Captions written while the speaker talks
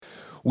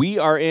We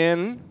are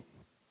in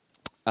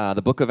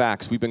the book of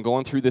Acts. We've been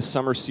going through this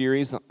summer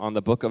series on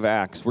the book of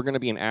Acts. We're going to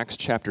be in Acts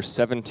chapter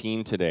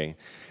 17 today.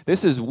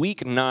 This is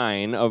week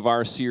 9 of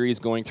our series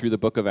going through the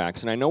book of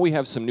Acts. And I know we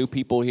have some new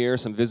people here,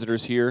 some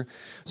visitors here.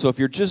 So if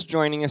you're just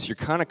joining us, you're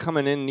kind of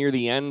coming in near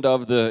the end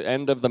of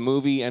the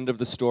movie, end of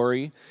the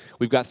story.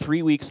 We've got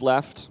 3 weeks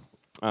left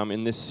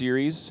in this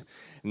series.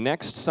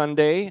 Next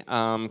Sunday,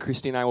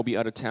 Christy and I will be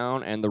out of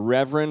town, and the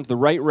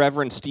Right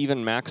Reverend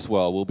Stephen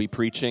Maxwell will be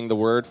preaching the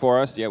word for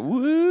us. Yeah,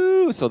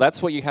 woo! So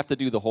that's what you have to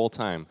do the whole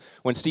time.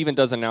 When Stephen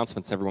does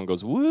announcements, everyone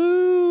goes,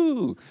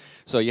 woo!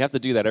 So you have to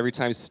do that every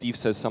time Steve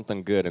says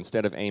something good.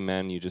 Instead of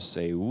amen, you just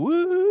say,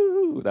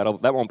 woo!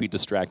 That won't be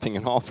distracting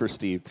at all for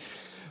Steve.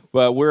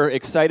 But we're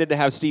excited to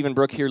have Stephen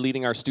Brook here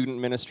leading our student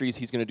ministries.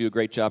 He's going to do a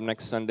great job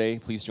next Sunday.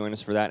 Please join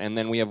us for that. And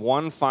then we have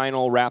one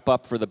final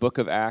wrap-up for the book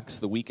of Acts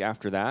the week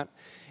after that.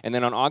 And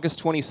then on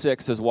August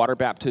 26th is Water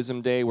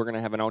Baptism Day. We're going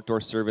to have an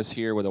outdoor service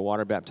here with a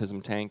water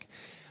baptism tank.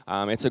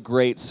 It's a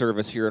great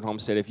service here at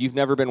Homestead. If you've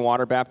never been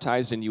water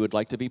baptized and you would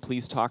like to be,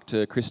 please talk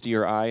to Christy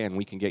or I, and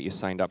we can get you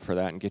signed up for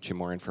that and get you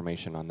more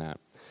information on that.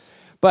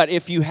 But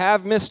if you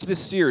have missed this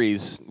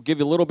series, I'll give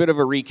you a little bit of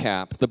a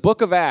recap. The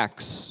book of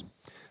Acts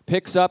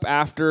picks up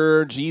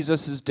after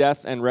Jesus'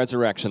 death and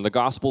resurrection. The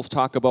Gospels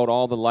talk about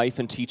all the life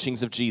and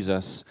teachings of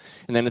Jesus.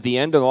 And then at the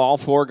end of all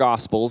 4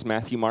 Gospels,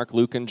 Matthew, Mark,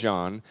 Luke, and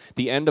John,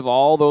 the end of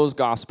all those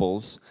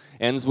Gospels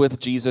ends with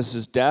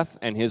Jesus' death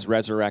and his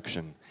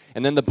resurrection.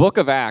 And then the book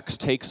of Acts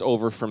takes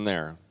over from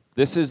there.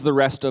 This is the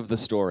rest of the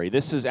story.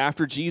 This is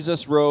after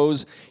Jesus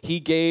rose, he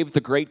gave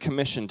the Great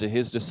Commission to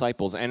his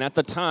disciples. And at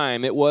the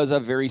time, it was a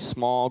very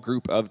small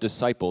group of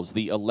disciples,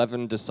 the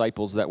 11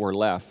 disciples that were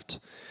left.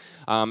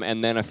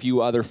 And then a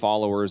few other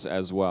followers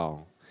as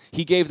well.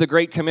 He gave the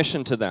Great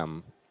Commission to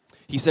them.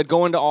 He said,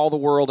 go into all the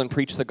world and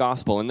preach the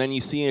gospel. And then you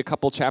see a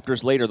couple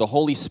chapters later, the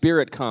Holy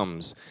Spirit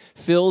comes,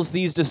 fills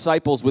these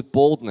disciples with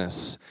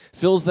boldness,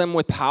 fills them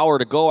with power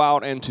to go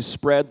out and to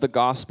spread the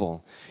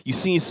gospel. You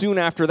see, soon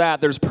after that,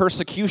 there's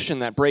persecution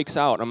that breaks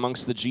out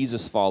amongst the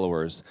Jesus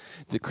followers.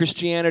 The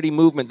Christianity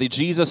movement, the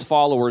Jesus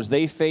followers,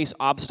 they face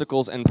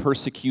obstacles and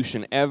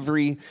persecution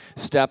every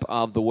step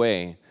of the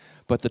way.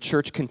 But the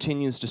church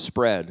continues to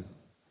spread.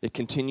 It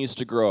continues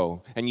to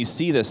grow. And you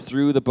see this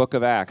through the book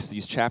of Acts,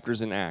 these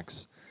chapters in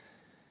Acts.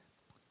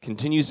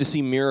 Continues to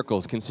see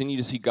miracles, continue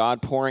to see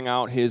God pouring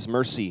out his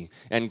mercy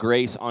and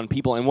grace on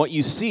people. And what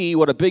you see,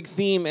 what a big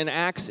theme in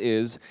Acts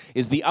is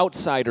the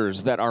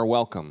outsiders that are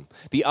welcome.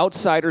 The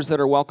outsiders that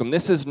are welcome.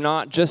 This is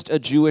not just a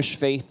Jewish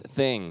faith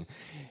thing.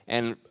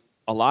 And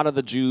a lot of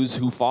the Jews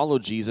who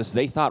followed Jesus,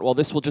 they thought, well,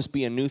 this will just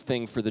be a new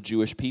thing for the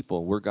Jewish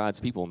people. We're God's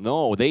people.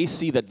 No, they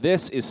see that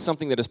this is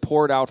something that is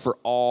poured out for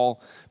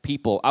all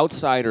people.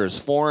 Outsiders,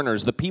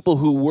 foreigners, the people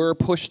who were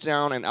pushed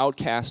down and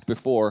outcast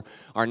before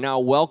are now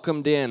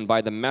welcomed in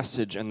by the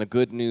message and the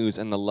good news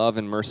and the love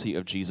and mercy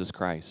of Jesus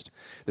Christ.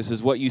 This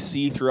is what you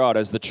see throughout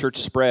as the church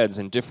spreads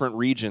in different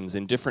regions,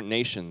 in different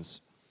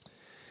nations.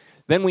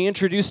 Then we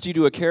introduced you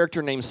to a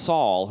character named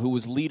Saul who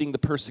was leading the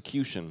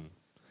persecution.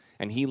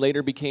 And he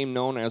later became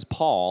known as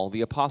Paul,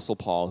 the Apostle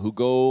Paul, who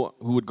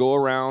would go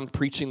around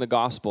preaching the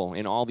gospel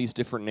in all these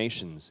different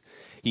nations.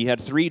 He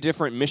had 3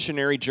 different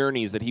missionary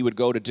journeys that he would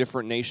go to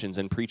different nations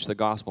and preach the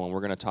gospel, and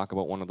we're going to talk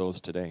about one of those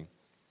today.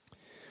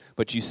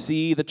 But you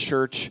see the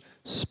church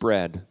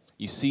spread.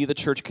 You see the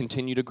church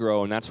continue to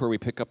grow, and that's where we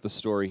pick up the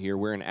story here.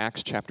 We're in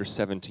Acts chapter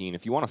 17.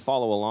 If you want to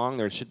follow along,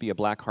 there should be a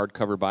black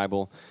hardcover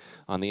Bible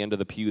on the end of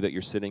the pew that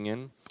you're sitting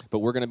in. But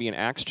we're going to be in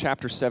Acts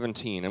chapter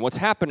 17. And what's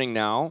happening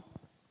now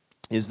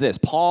is this.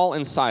 Paul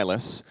and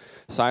Silas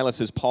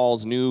is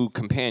Paul's new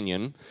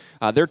companion,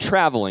 they're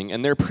traveling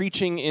and they're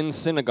preaching in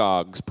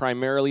synagogues,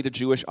 primarily to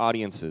Jewish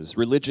audiences,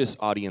 religious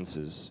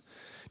audiences,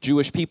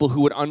 Jewish people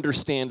who would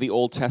understand the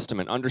Old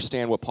Testament,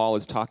 understand what Paul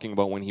is talking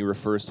about when he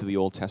refers to the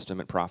Old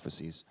Testament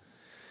prophecies.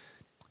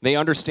 They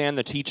understand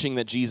the teaching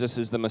that Jesus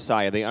is the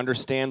Messiah. They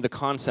understand the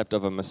concept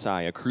of a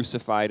Messiah,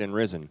 crucified and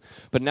risen.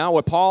 But now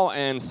what Paul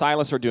and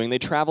Silas are doing, they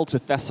travel to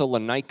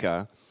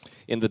Thessalonica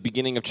in the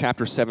beginning of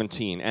chapter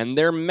 17. And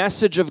their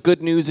message of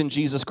good news in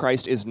Jesus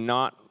Christ is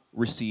not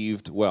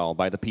received well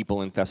by the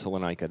people in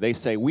Thessalonica. They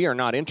say, we are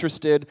not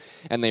interested,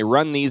 and they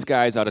run these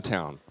guys out of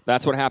town.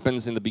 That's what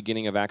happens in the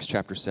beginning of Acts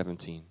chapter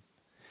 17.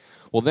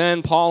 Well,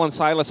 then Paul and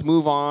Silas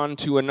move on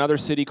to another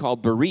city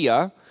called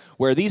Berea,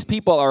 where these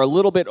people are a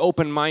little bit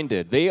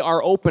open-minded. They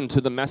are open to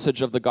the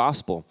message of the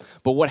gospel.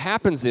 But what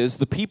happens is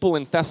the people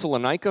in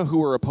Thessalonica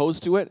who are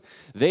opposed to it,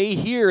 they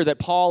hear that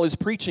Paul is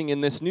preaching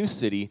in this new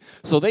city,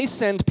 so they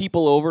send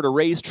people over to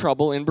raise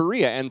trouble in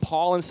Berea, and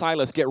Paul and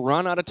Silas get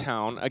run out of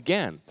town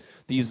again.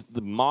 The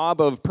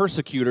mob of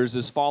persecutors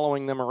is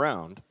following them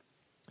around.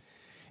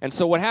 And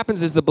so what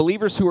happens is the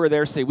believers who are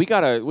there say, we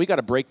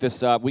gotta break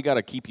this up. We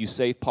gotta keep you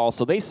safe, Paul.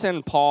 So they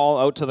send Paul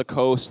out to the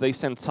coast. They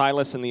send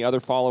Silas and the other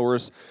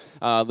followers.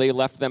 They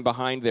left them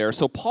behind there.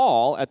 So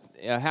Paul,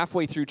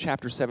 halfway through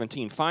chapter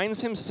 17,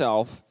 finds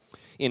himself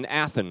in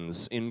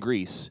Athens in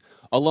Greece,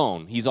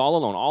 alone. He's all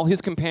alone. All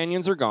his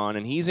companions are gone,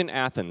 and he's in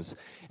Athens.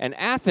 And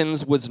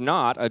Athens was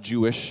not a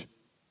Jewish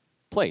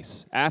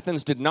place.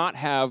 Athens did not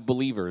have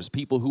believers,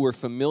 people who were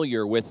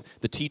familiar with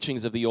the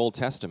teachings of the Old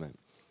Testament.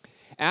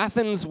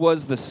 Athens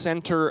was the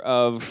center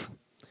of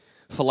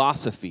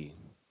philosophy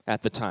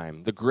at the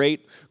time. The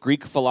great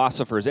Greek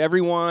philosophers,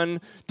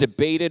 everyone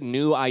debated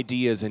new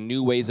ideas and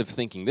new ways of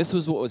thinking. This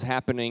was what was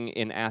happening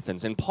in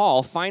Athens. And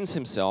Paul finds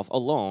himself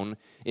alone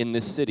in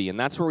this city. And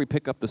that's where we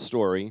pick up the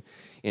story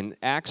in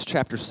Acts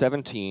chapter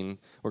 17.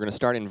 We're going to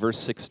start in verse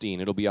 16.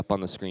 It'll be up on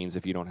the screens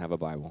if you don't have a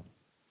Bible.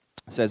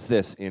 It says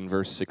this in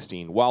verse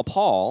 16. While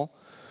Paul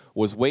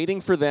was waiting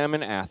for them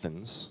in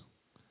Athens,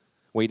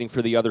 waiting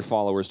for the other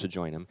followers to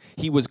join him,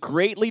 he was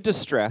greatly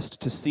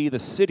distressed to see the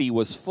city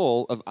was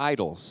full of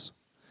idols.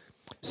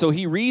 So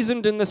he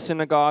reasoned in the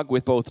synagogue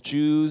with both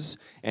Jews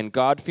and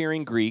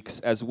God-fearing Greeks,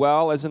 as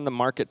well as in the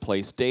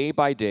marketplace day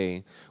by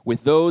day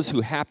with those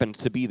who happened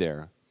to be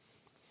there.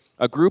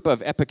 A group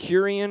of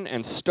Epicurean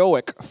and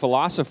Stoic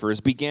philosophers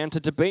began to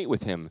debate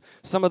with him.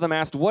 Some of them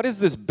asked, "What is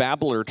this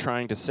babbler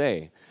trying to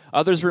say?"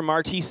 Others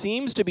remarked, "He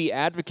seems to be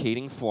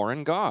advocating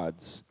foreign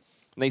gods."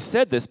 And they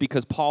said this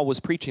because Paul was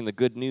preaching the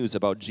good news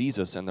about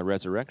Jesus and the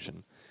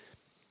resurrection.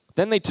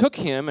 Then they took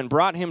him and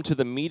brought him to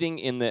the meeting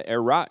in the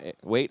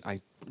Areopagus.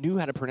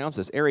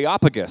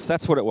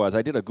 That's what it was.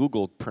 I did a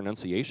Google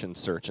pronunciation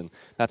search, and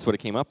that's what it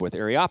came up with,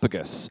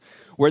 Areopagus,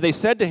 where they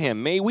said to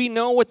him, "May we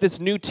know what this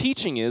new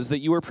teaching is that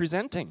you are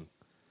presenting?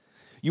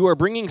 You are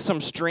bringing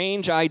some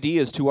strange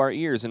ideas to our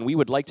ears, and we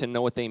would like to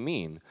know what they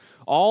mean."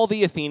 All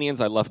the Athenians,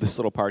 I love this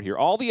little part here,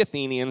 all the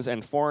Athenians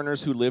and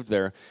foreigners who lived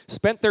there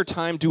spent their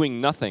time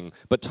doing nothing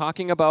but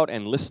talking about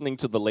and listening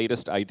to the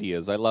latest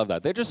ideas. I love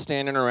that. They're just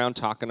standing around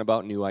talking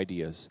about new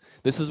ideas.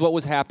 This is what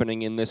was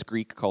happening in this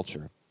Greek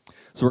culture.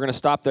 So we're going to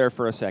stop there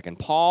for a second.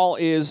 Paul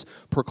is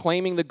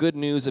proclaiming the good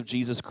news of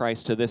Jesus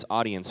Christ to this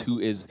audience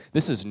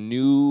this is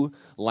new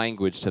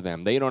language to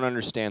them. They don't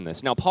understand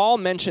this. Now, Paul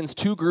mentions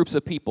two groups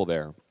of people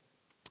there,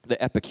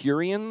 the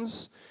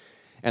Epicureans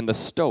and the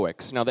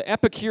Stoics. Now, the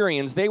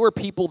Epicureans, they were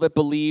people that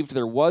believed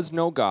there was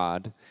no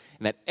God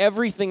and that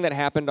everything that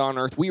happened on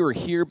earth, we were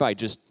here by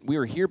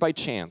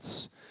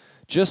chance,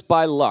 just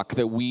by luck,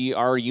 that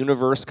our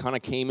universe kind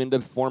of came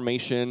into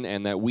formation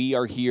and that we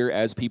are here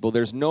as people.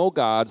 There's no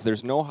gods,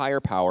 there's no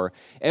higher power.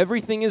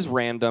 Everything is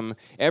random,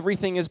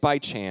 everything is by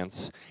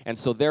chance, and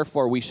so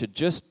therefore we should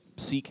just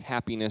seek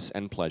happiness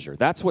and pleasure.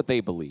 That's what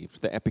they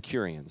believed, the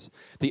Epicureans.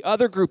 The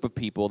other group of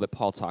people that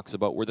Paul talks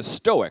about were the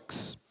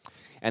Stoics.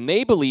 And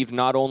they believed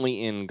not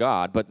only in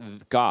God,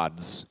 but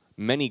gods,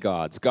 many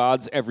gods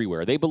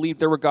everywhere. They believed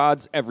there were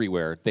gods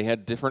everywhere. They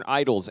had different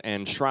idols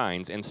and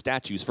shrines and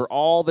statues for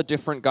all the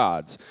different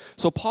gods.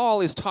 So Paul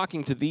is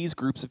talking to these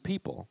groups of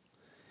people.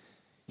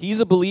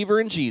 He's a believer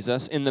in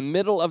Jesus in the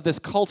middle of this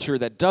culture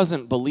that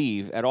doesn't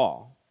believe at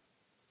all.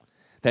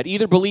 That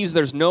either believes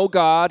there's no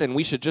God and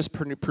we should just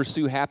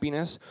pursue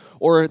happiness,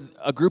 or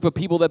a group of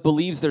people that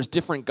believes there's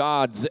different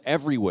gods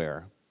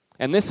everywhere.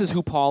 And this is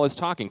who Paul is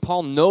talking.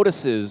 Paul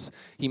notices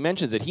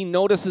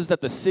that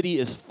the city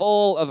is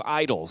full of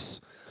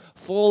idols,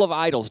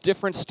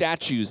 different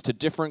statues to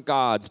different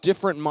gods,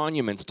 different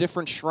monuments,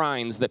 different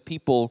shrines that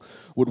people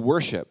would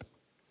worship.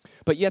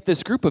 But yet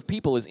this group of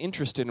people is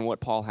interested in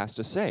what Paul has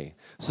to say.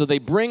 So they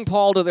bring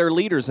Paul to their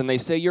leaders and they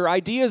say, "Your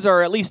ideas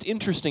are at least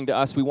interesting to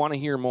us. We want to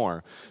hear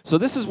more." So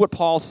this is what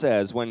Paul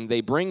says when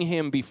they bring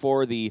him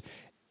before the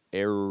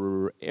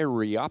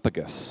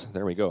Areopagus.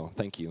 There we go.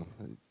 Thank you.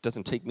 It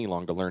doesn't take me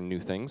long to learn new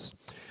things.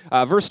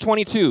 Verse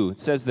 22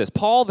 says this,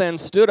 "Paul then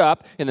stood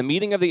up in the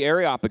meeting of the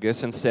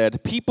Areopagus and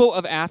said, 'People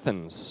of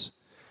Athens,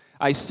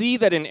 I see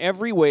that in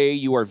every way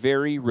you are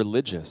very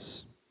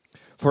religious.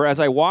 For as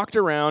I walked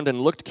around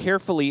and looked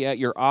carefully at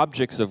your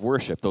objects of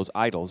worship, those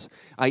idols,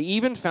 I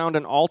even found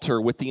an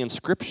altar with the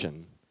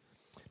inscription,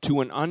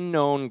 "To an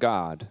unknown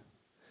God."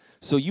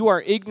 So you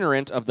are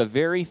ignorant of the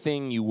very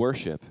thing you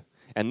worship.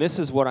 And this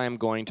is what I am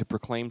going to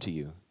proclaim to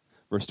you."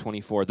 Verse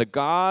 24, "The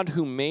God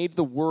who made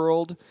the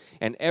world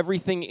and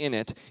everything in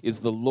it is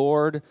the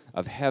Lord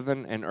of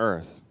heaven and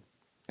earth,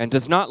 and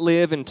does not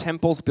live in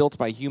temples built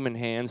by human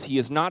hands. He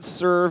is not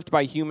served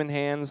by human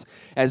hands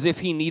as if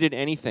he needed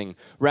anything.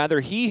 Rather,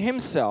 he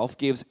himself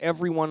gives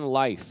everyone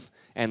life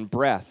and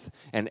breath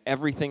and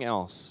everything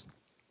else.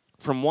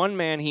 From one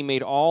man he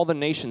made all the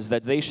nations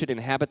that they should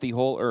inhabit the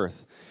whole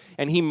earth.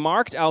 And he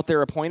marked out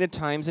their appointed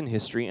times in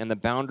history and the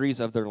boundaries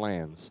of their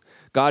lands.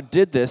 God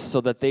did this so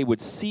that they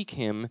would seek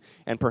him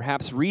and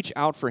perhaps reach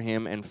out for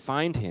him and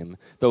find him,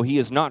 though he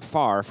is not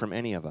far from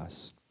any of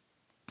us."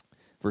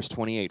 Verse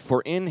 28,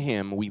 "For in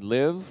him we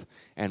live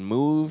and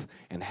move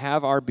and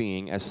have our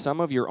being, as some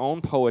of your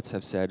own poets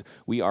have said,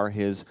 we are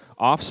his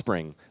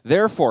offspring.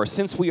 Therefore,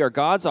 since we are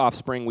God's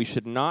offspring, we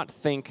should not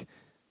think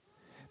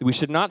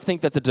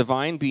that the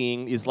divine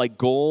being is like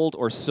gold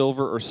or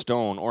silver or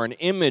stone, or an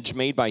image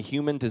made by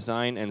human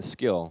design and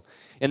skill.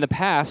 In the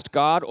past,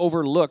 God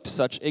overlooked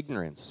such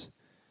ignorance.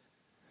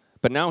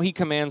 But now he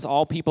commands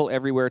all people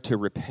everywhere to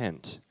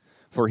repent.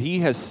 For he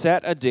has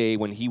set a day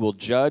when he will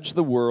judge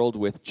the world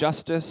with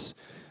justice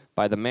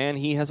by the man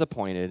he has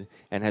appointed,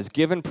 and has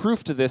given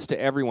proof to this to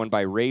everyone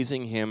by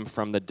raising him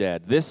from the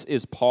dead. This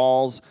is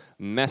Paul's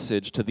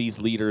message to these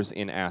leaders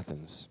in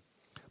Athens.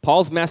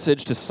 Paul's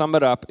message, to sum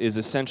it up, is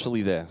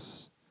essentially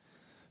this.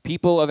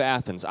 People of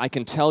Athens, I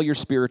can tell you're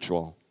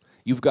spiritual.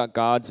 You've got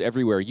gods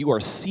everywhere. You are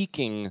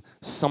seeking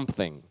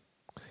something.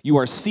 You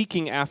are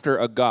seeking after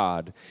a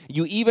god.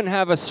 You even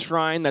have a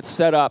shrine that's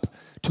set up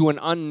to an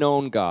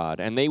unknown god.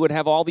 And they would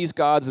have all these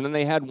gods, and then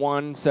they had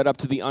one set up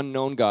to the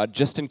unknown god,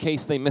 just in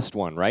case they missed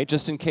one, right?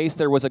 Just in case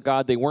there was a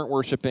god they weren't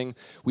worshiping,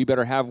 we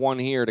better have one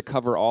here to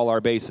cover all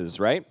our bases,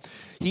 right?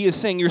 He is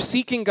saying you're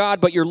seeking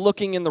God, but you're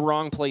looking in the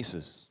wrong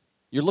places.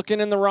 You're looking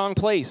in the wrong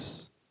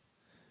place.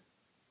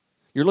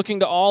 You're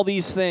looking to all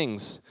these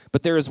things,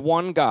 but there is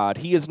one God.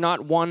 He is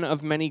not one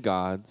of many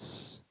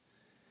gods.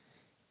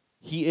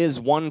 He is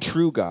one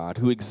true God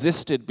who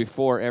existed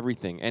before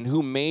everything and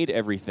who made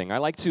everything. I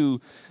like to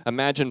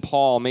imagine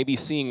Paul maybe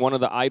seeing one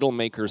of the idol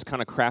makers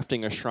kind of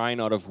crafting a shrine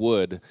out of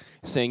wood,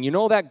 saying, you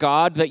know that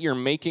God that you're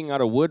making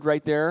out of wood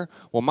right there?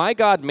 Well, my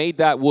God made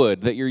that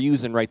wood that you're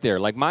using right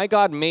there. Like my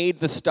God made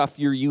the stuff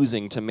you're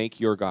using to make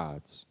your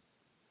gods.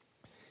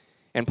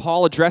 And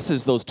Paul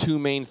addresses those two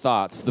main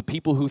thoughts. The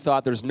people who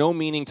thought there's no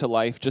meaning to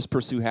life, just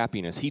pursue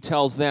happiness. He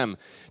tells them,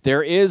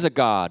 there is a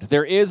God.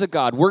 There is a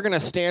God. We're going to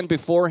stand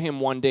before him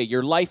one day.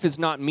 Your life is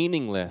not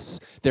meaningless.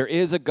 There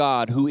is a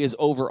God who is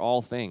over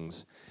all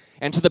things.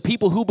 And to the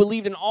people who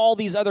believed in all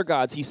these other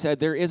gods, he said,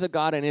 there is a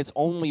God and it's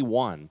only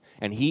one.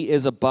 And he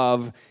is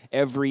above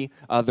every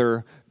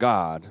other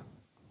God.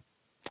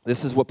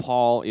 This is what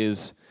Paul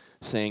is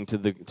saying to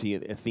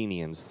the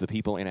Athenians, the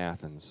people in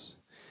Athens.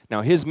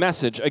 Now, his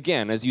message,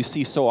 again, as you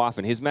see so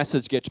often, his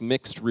message gets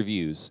mixed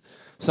reviews.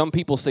 Some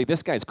people say,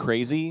 this guy's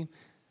crazy.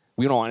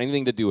 We don't want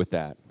anything to do with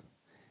that.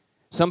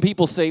 Some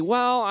people say,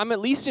 well, I'm at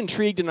least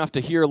intrigued enough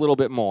to hear a little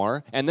bit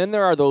more. And then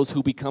there are those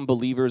who become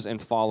believers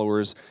and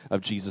followers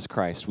of Jesus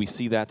Christ. We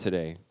see that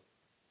today.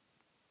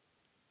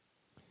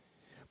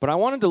 But I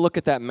wanted to look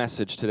at that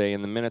message today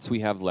in the minutes we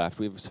have left.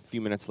 We have a few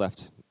minutes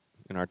left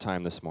in our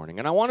time this morning.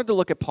 And I wanted to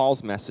look at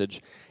Paul's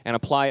message and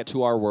apply it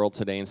to our world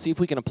today and see if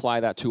we can apply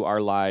that to our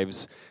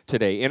lives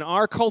today. In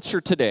our culture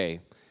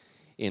today,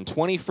 in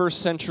 21st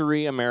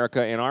century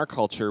America, in our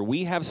culture,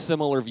 we have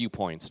similar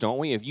viewpoints, don't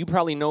we? If you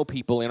probably know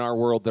people in our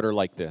world that are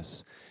like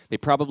this. They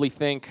probably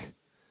think,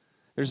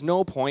 there's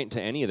no point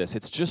to any of this.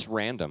 It's just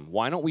random.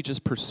 Why don't we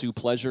just pursue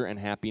pleasure and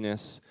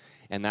happiness,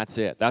 and that's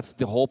it? That's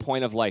the whole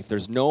point of life.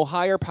 There's no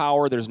higher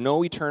power. There's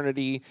no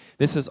eternity.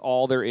 This is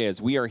all there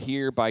is. We are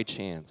here by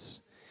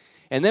chance.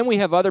 And then we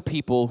have other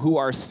people who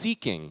are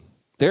seeking.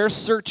 They're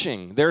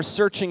searching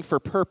for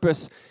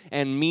purpose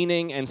and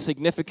meaning and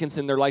significance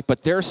in their life,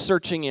 but they're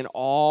searching in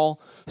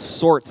all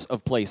sorts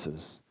of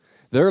places.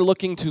 They're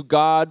looking to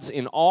gods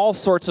in all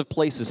sorts of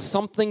places,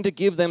 something to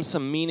give them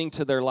some meaning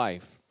to their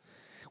life.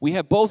 We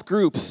have both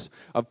groups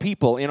of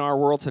people in our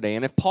world today,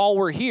 and if Paul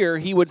were here,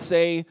 he would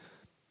say,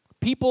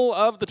 people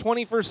of the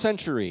 21st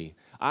century,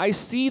 I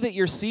see that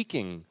you're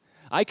seeking.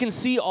 I can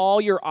see all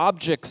your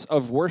objects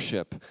of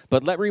worship,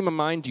 but let me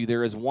remind you,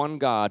 there is one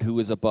God who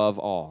is above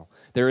all.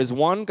 There is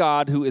one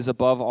God who is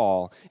above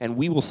all, and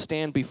we will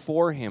stand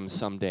before him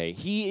someday.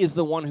 He is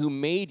the one who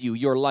made you.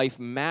 Your life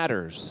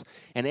matters,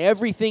 and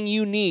everything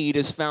you need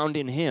is found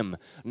in him,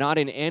 not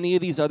in any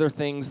of these other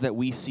things that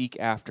we seek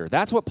after.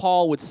 That's what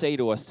Paul would say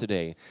to us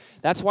today.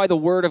 That's why the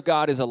Word of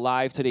God is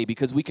alive today,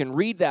 because we can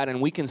read that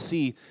and we can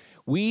see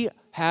we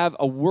have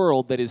a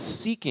world that is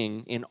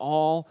seeking in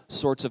all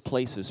sorts of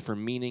places for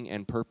meaning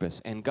and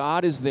purpose. And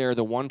God is there,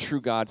 the one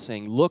true God,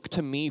 saying, look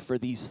to me for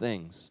these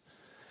things.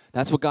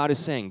 That's what God is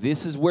saying.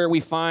 This is where we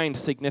find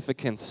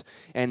significance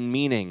and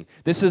meaning.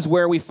 This is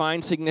where we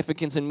find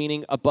significance and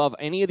meaning above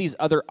any of these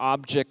other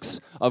objects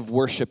of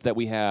worship that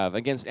we have,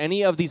 against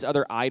any of these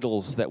other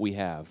idols that we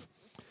have.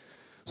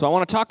 So I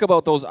want to talk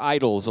about those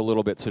idols a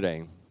little bit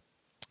today.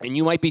 And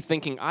you might be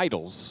thinking,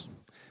 idols?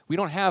 We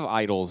don't have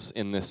idols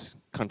in this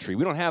country.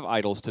 We don't have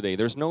idols today.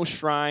 There's no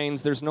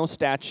shrines. There's no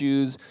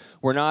statues.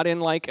 We're not in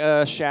like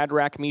a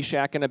Shadrach,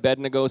 Meshach, and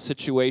Abednego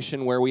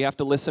situation where we have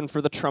to listen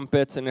for the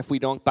trumpets, and if we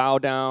don't bow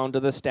down to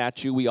the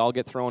statue, we all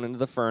get thrown into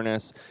the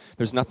furnace.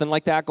 There's nothing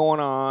like that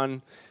going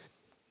on,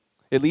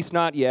 at least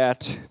not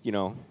yet. You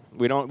know,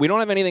 we don't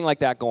have anything like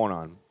that going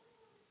on.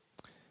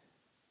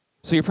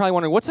 So you're probably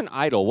wondering, what's an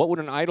idol? What would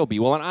an idol be?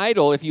 Well, an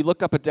idol, if you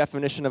look up a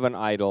definition of an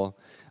idol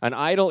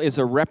is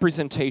a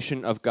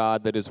representation of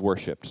God that is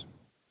worshipped.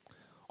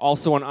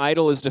 Also, an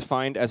idol is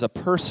defined as a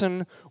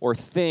person or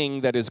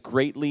thing that is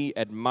greatly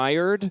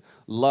admired,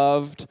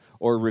 loved,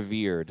 or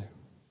revered.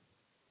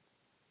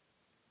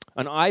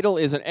 An idol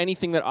is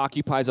anything that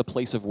occupies a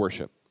place of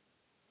worship,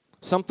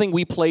 something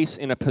we place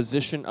in a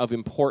position of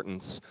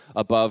importance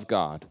above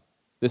God.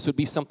 This would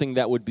be something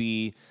that would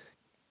be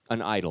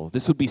an idol.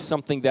 This would be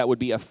something that would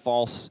be a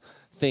false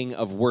thing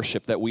of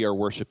worship that we are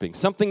worshiping,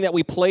 something that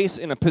we place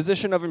in a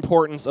position of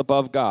importance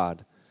above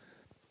God.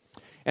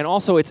 And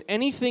also, it's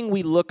anything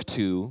we look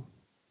to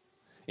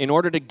in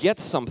order to get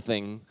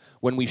something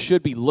when we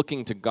should be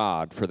looking to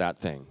God for that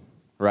thing,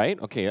 right?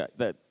 Okay,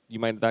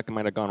 that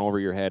might have gone over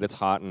your head. It's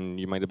hot, and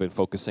you might have been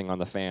focusing on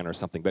the fan or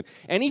something. But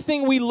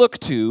anything we look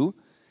to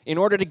in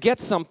order to get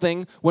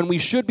something when we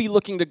should be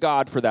looking to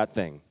God for that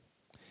thing.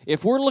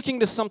 If we're looking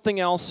to something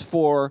else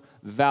for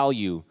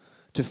value,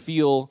 to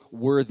feel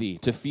worthy,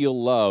 to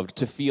feel loved,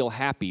 to feel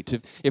happy,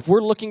 if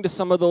we're looking to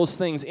some of those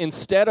things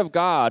instead of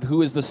God,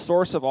 who is the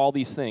source of all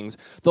these things,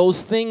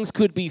 those things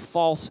could be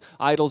false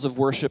idols of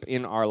worship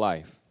in our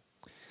life.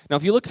 Now,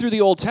 if you look through the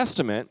Old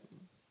Testament,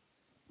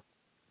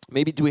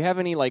 maybe, do we have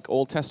any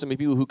Old Testament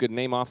people who could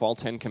name off all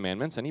 10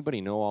 commandments? Anybody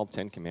know all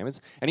 10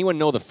 commandments? Anyone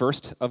know the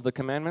first of the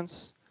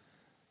commandments?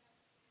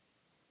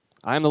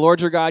 I am the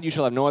Lord your God, you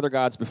shall have no other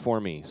gods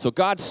before me. So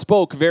God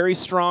spoke very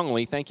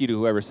strongly. Thank you to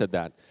whoever said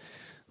that.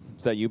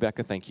 Is that you,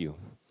 Becca? Thank you.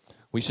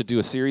 We should do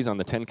a series on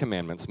the 10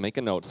 Commandments. Make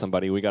a note,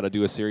 somebody. We got to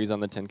do a series on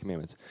the 10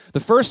 Commandments. The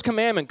first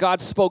commandment,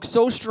 God spoke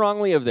so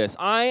strongly of this.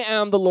 I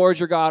am the Lord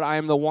your God. I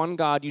am the one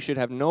God. You should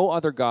have no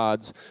other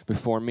gods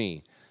before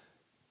me.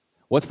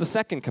 What's the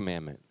second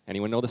commandment?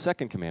 Anyone know the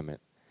second commandment?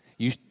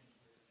 You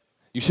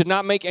should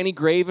not make any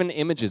graven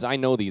images. I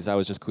know these. I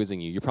was just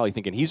quizzing you. You're probably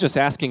thinking, he's just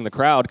asking the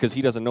crowd because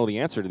he doesn't know the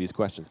answer to these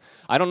questions.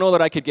 I don't know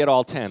that I could get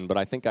all 10, but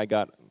I think I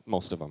got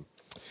most of them.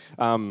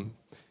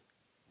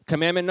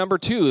 Commandment number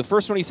 2, the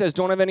first one he says,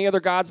 don't have any other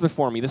gods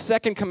before me. The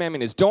second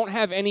commandment is, don't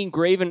have any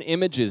graven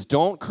images.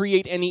 Don't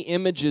create any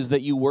images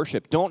that you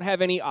worship. Don't have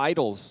any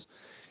idols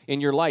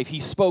in your life. He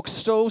spoke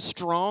so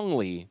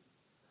strongly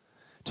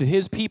to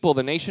his people,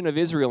 the nation of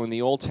Israel in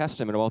the Old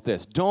Testament, about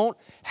this. Don't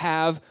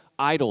have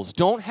idols.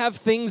 Don't have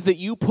things that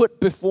you put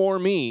before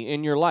me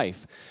in your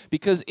life.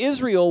 Because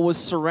Israel was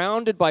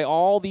surrounded by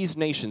all these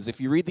nations. If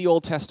you read the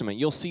Old Testament,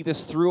 you'll see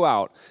this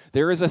throughout.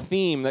 There is a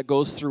theme that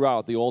goes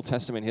throughout the Old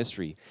Testament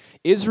history.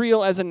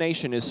 Israel as a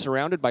nation is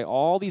surrounded by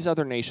all these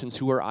other nations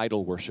who are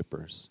idol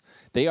worshipers.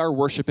 They are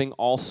worshiping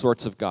all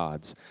sorts of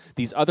gods.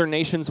 These other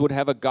nations would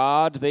have a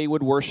god they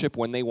would worship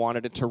when they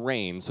wanted it to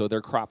rain so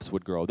their crops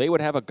would grow. They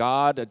would have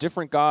a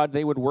different god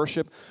they would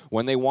worship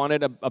when they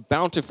wanted a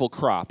bountiful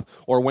crop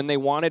or when they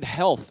wanted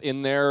health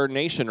in their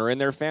nation or in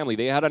their family.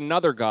 They had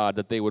another god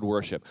that they would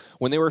worship.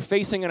 When they were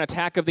facing an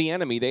attack of the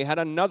enemy, they had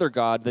another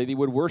god that they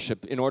would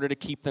worship in order to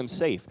keep them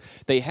safe.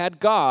 They had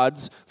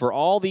gods for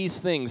all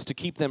these things to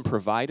keep them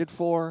provided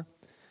for,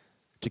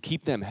 to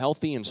keep them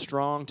healthy and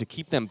strong, to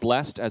keep them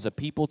blessed as a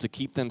people, to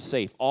keep them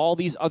safe. All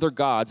these other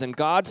gods. And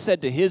God said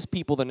to his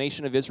people, the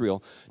nation of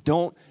Israel,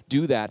 don't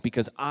do that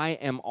because I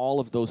am all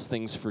of those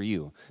things for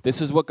you. This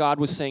is what God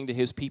was saying to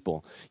his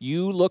people.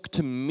 You look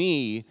to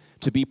me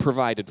to be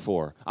provided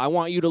for. I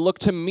want you to look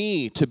to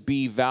me to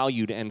be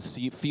valued and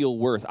feel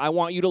worth. I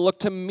want you to look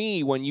to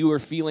me when you are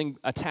feeling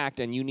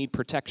attacked and you need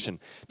protection.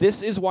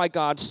 This is why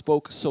God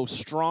spoke so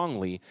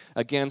strongly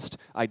against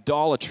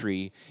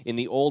idolatry in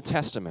the Old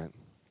Testament.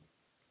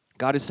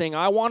 God is saying,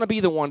 I want to be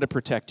the one to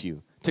protect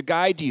you, to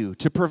guide you,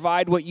 to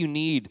provide what you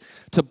need,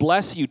 to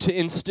bless you, to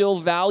instill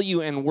value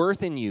and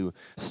worth in you.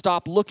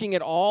 Stop looking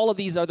at all of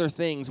these other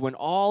things when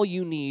all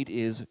you need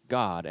is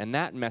God. And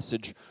that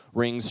message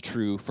rings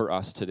true for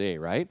us today,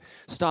 right?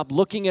 Stop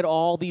looking at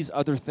all these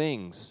other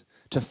things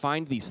to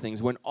find these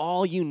things when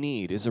all you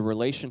need is a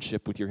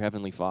relationship with your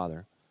Heavenly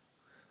Father.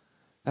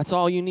 That's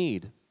all you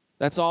need.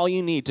 That's all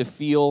you need to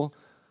feel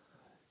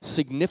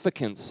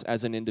significance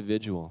as an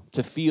individual,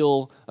 to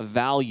feel a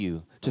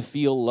value, to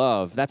feel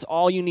love. That's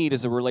all you need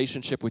is a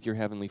relationship with your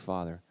Heavenly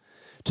Father.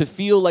 To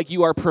feel like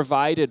you are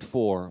provided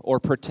for or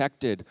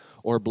protected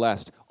or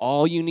blessed.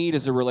 All you need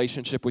is a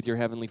relationship with your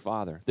Heavenly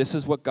Father. This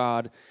is what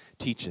God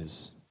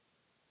teaches.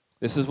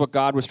 This is what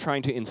God was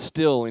trying to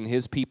instill in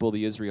his people,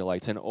 the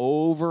Israelites. And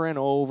over and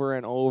over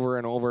and over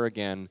and over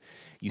again,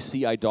 you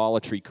see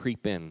idolatry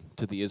creep in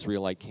to the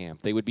Israelite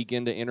camp. They would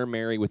begin to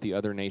intermarry with the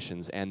other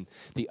nations, and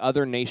the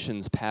other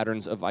nations'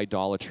 patterns of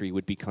idolatry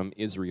would become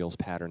Israel's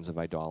patterns of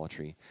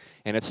idolatry.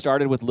 And it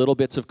started with little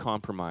bits of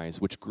compromise,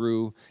 which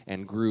grew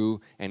and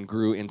grew and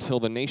grew until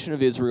the nation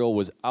of Israel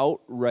was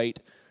outright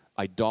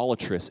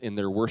idolatrous in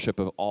their worship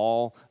of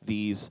all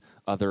these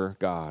other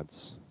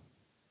gods.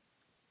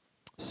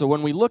 So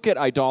when we look at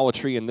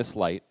idolatry in this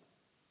light,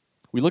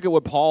 we look at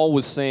what Paul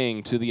was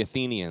saying to the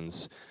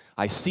Athenians.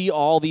 I see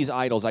all these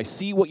idols. I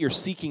see what you're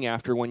seeking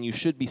after when you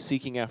should be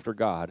seeking after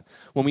God.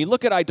 When we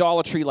look at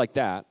idolatry like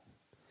that,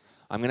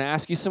 I'm going to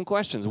ask you some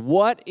questions.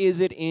 What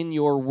is it in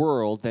your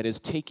world that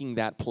is taking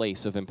that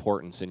place of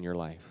importance in your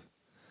life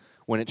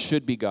when it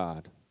should be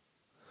God?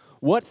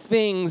 What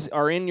things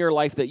are in your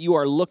life that you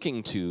are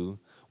looking to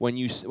when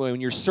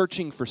you're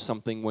searching for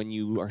something when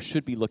you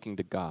should be looking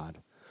to God?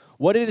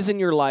 What it is in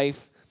your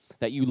life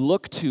that you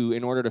look to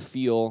in order to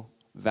feel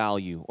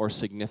value or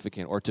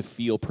significant or to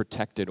feel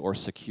protected or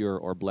secure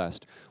or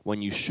blessed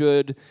when you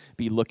should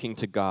be looking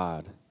to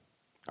God?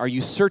 Are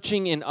you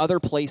searching in other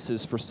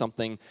places for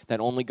something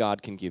that only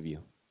God can give you?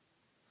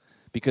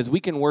 Because we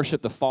can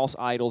worship the false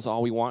idols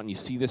all we want, and you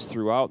see this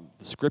throughout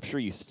the Scripture,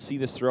 you see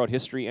this throughout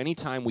history.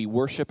 Anytime we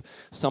worship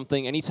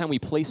something, anytime we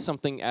place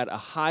something at a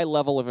high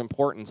level of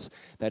importance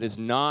that is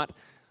not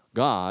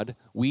God,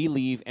 we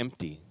leave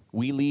empty.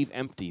 We leave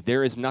empty.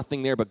 There is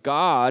nothing there, but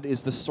God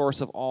is the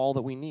source of all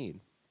that we need.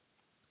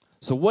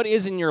 So what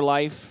is in your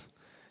life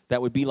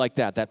that would be like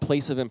that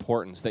place of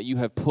importance that you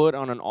have put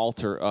on an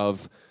altar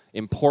of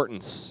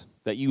importance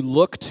that you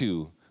look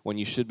to when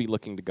you should be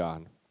looking to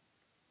God?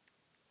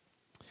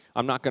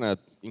 I'm not going to,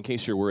 in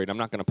case you're worried, I'm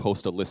not going to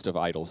post a list of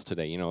idols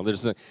today. You know,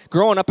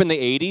 growing up in the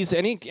 80s,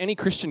 any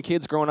Christian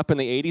kids growing up in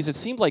the 80s, it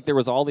seemed like there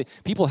was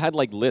people had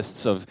like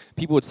lists of,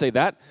 people would say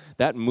that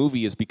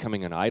movie is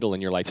becoming an idol in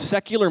your life.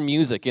 Secular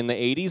music in the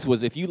 80s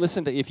was, if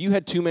you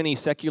had too many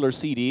secular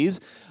CDs,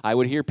 I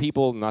would hear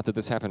people, not that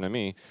this happened to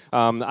me,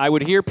 I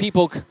would hear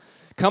people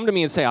come to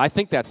me and say, I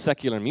think that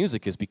secular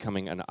music is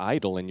becoming an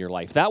idol in your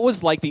life. That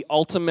was like the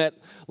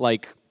ultimate,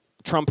 like,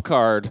 trump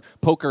card,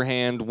 poker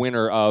hand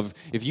winner of,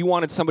 if you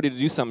wanted somebody to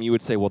do something, you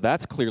would say, well,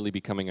 that's clearly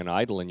becoming an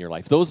idol in your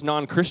life. Those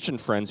non-Christian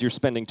friends, you're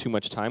spending too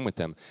much time with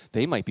them.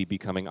 They might be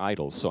becoming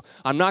idols. So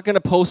I'm not going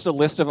to post a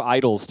list of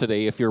idols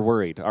today if you're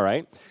worried, all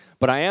right?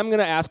 But I am going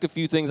to ask a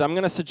few things. I'm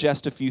going to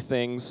suggest a few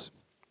things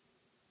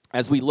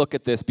as we look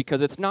at this,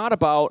 because it's not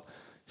about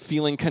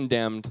feeling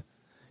condemned.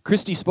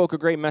 Christy spoke a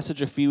great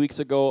message a few weeks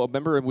ago.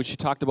 Remember when she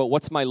talked about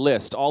what's my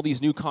list? All these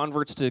new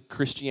converts to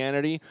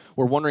Christianity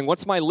were wondering,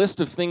 what's my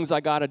list of things I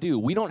got to do?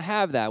 We don't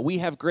have that. We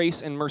have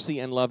grace and mercy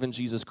and love in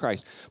Jesus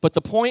Christ. But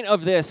the point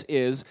of this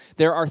is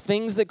there are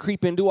things that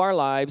creep into our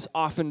lives,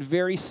 often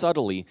very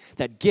subtly,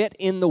 that get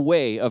in the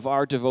way of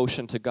our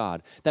devotion to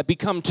God, that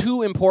become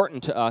too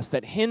important to us,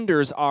 that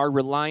hinders our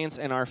reliance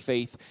and our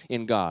faith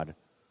in God.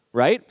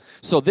 Right?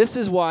 So this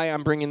is why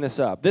I'm bringing this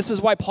up. This is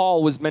why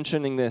Paul was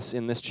mentioning this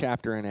in this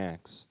chapter in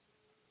Acts.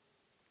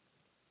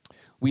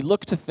 We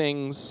look to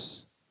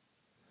things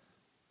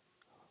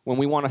when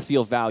we want to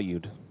feel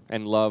valued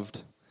and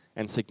loved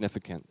and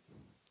significant.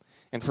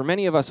 And for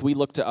many of us, we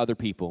look to other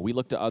people. We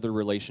look to other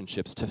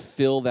relationships to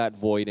fill that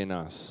void in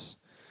us.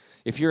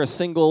 If you're a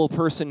single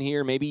person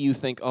here, maybe you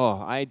think, oh,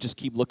 I just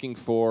keep looking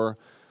for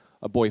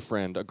a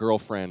boyfriend, a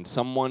girlfriend,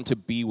 someone to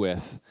be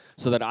with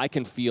so that I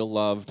can feel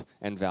loved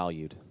and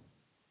valued.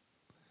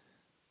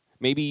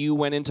 Maybe you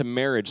went into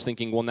marriage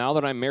thinking, well, now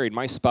that I'm married,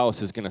 my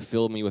spouse is going to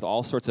fill me with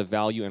all sorts of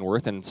value and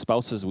worth, and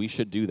spouses, we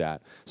should do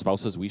that.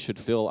 Spouses, we should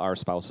fill our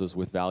spouses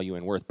with value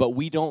and worth. But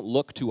we don't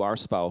look to our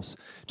spouse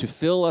to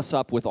fill us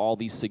up with all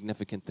these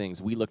significant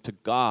things. We look to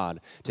God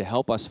to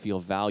help us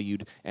feel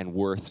valued and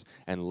worth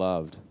and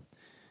loved.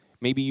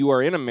 Maybe you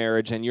are in a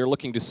marriage and you're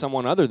looking to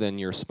someone other than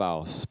your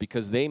spouse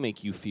because they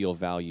make you feel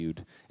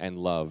valued and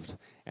loved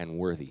and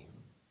worthy.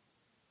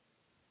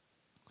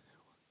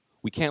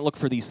 We can't look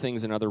for these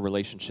things in other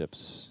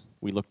relationships.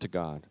 We look to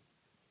God.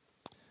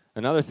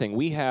 Another thing,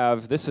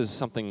 this is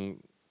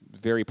something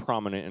very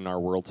prominent in our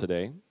world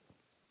today.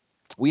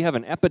 We have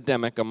an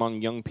epidemic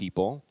among young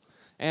people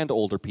and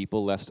older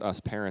people, lest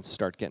us parents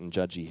start getting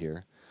judgy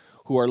here,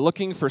 who are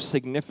looking for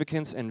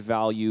significance and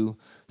value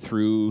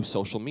through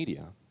social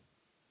media.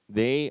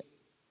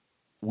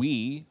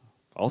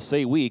 I'll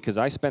say we, because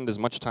I spend as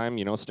much time,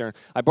 staring.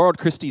 I borrowed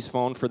Christy's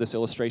phone for this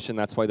illustration.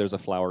 That's why there's a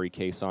flowery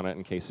case on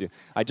it,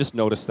 I just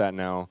noticed that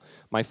now.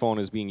 My phone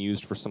is being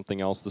used for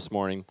something else this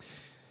morning.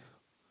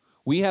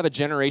 We have a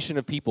generation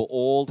of people,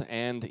 old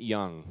and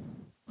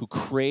young, who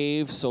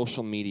crave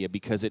social media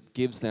because it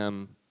gives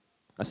them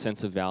a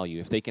sense of value.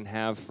 If they can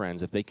have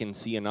friends, if they can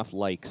see enough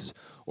likes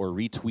or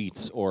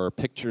retweets or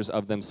pictures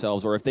of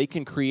themselves, or if they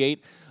can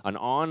create an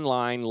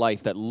online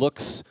life that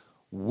looks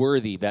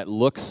worthy, that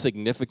looks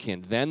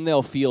significant, then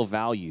they'll feel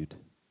valued.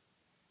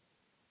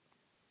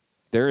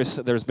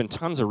 There's been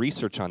tons of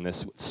research on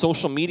this.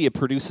 Social media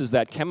produces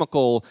that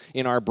chemical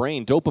in our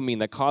brain, dopamine,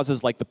 that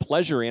causes like the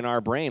pleasure in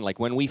our brain. Like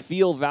when we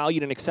feel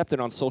valued and accepted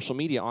on social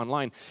media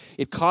online,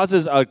 it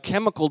causes a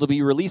chemical to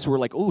be released where we're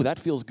like, oh, that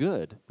feels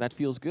good. That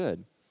feels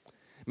good.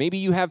 Maybe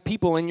you have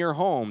people in your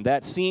home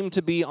that seem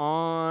to be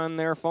on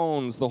their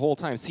phones the whole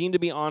time, seem to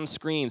be on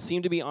screens,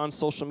 seem to be on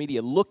social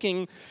media,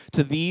 looking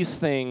to these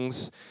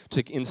things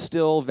to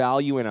instill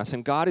value in us.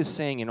 And God is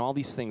saying in all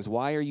these things,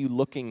 why are you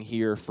looking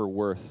here for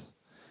worth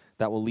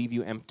that will leave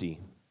you empty?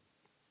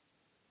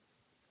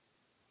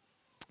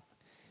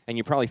 And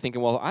you're probably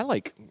thinking, well,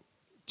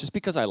 just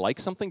because I like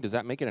something, does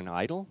that make it an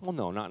idol? Well,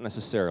 no, not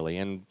necessarily.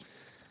 And,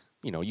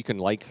 you can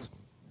like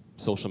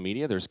social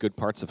media. There's good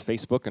parts of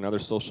Facebook and other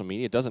social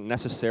media. It doesn't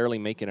necessarily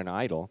make it an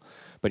idol.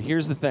 But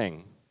here's the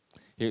thing.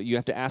 You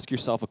have to ask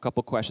yourself a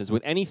couple questions.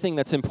 With anything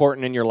that's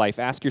important in your life,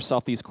 ask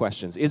yourself these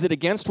questions. Is it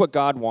against what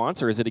God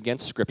wants, or is it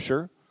against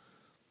Scripture?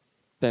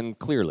 Then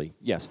clearly,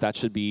 yes, that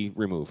should be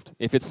removed.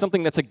 If it's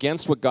something that's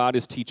against what God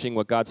is teaching,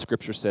 what God's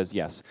Scripture says,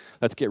 yes,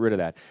 let's get rid of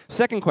that.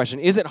 Second question,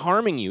 is it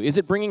harming you? Is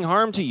it bringing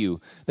harm to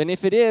you? Then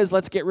if it is,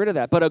 let's get rid of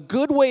that. But a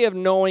good way of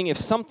knowing if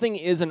something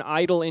is an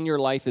idol in your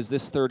life is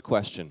this third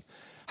question.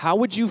 How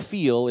would you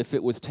feel if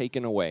it was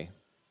taken away?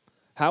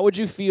 How would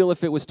you feel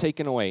if it was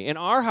taken away? In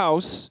our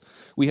house,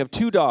 we have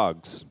 2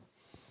 dogs.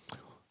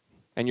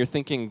 And you're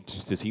thinking,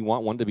 does he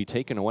want one to be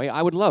taken away?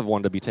 I would love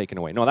one to be taken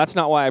away. No, that's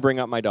not why I bring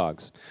up my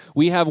dogs.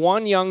 We have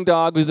one young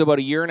dog who's about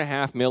 1.5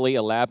 years, Millie,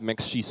 a lab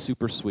mix. She's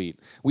super sweet.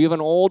 We have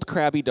an old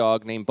crabby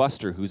dog named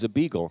Buster who's a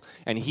beagle.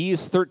 And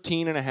he's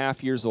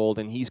 13.5 years old,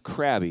 and he's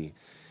crabby.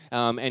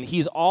 And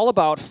he's all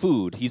about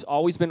food. He's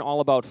always been all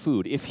about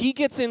food. If he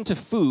gets into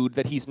food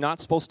that he's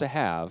not supposed to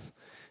have,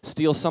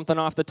 steals something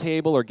off the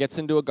table or gets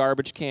into a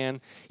garbage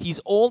can, he's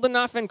old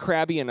enough and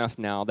crabby enough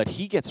now that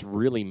he gets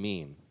really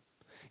mean.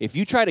 If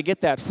you try to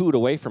get that food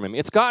away from him,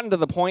 it's gotten to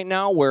the point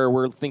now where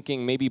we're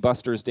thinking maybe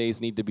Buster's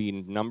days need to be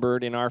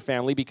numbered in our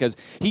family because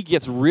he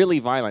gets really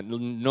violent,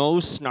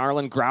 nose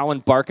snarling, growling,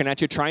 barking at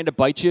you, trying to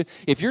bite you.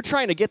 If you're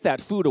trying to get that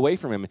food away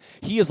from him,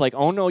 he is like,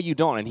 oh, no, you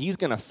don't, and he's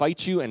going to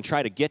fight you and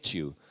try to get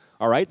you,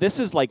 all right? This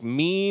is like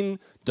mean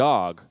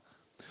dog.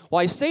 Well,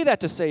 I say that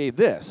to say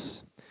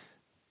this.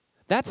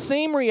 That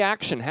same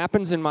reaction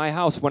happens in my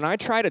house when I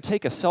try to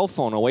take a cell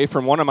phone away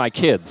from one of my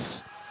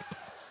kids.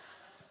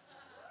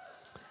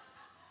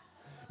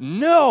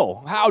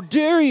 No, how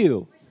dare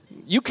you?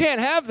 You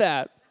can't have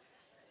that.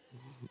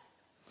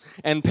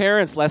 And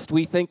parents, lest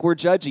we think we're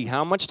judgy,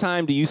 how much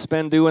time do you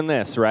spend doing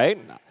this, right?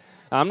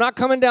 I'm not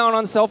coming down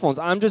on cell phones.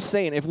 I'm just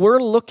saying, if we're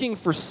looking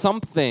for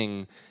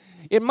something,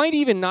 it might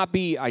even not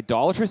be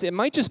idolatrous. It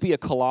might just be a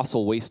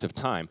colossal waste of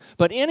time.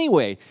 But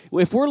anyway,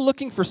 if we're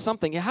looking for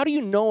something, how do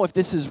you know if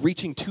this is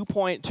reaching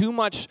too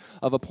much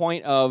of a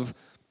point of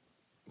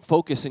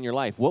focus in your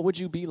life? What would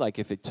you be like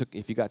if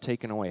you got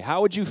taken away?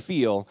 How would you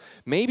feel?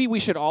 Maybe we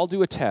should all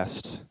do a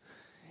test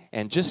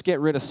and just get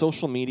rid of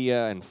social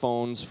media and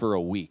phones for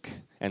a week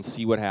and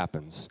see what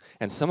happens.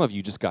 And some of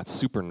you just got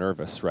super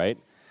nervous, right?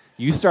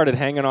 You started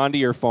hanging on to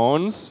your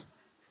phones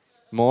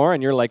more,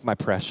 and you're like, my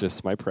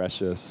precious, my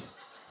precious.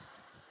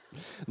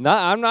 No,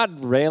 I'm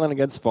not railing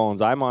against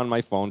phones. I'm on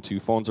my phone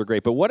too. Phones are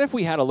great. But what if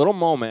we had a little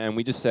moment and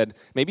we just said,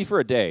 maybe for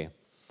a day,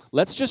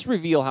 let's just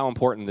reveal how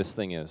important this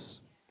thing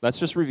is. Let's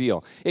just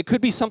reveal. It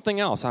could be something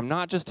else. I'm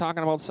not just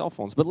talking about cell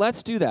phones, but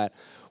let's do that.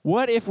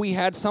 What if we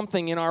had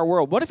something in our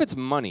world? What if it's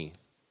money?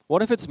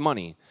 What if it's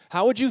money?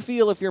 How would you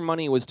feel if your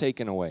money was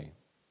taken away?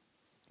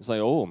 It's like,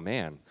 oh,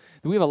 man.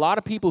 We have a lot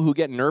of people who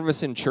get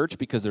nervous in church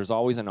because there's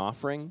always an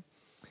offering.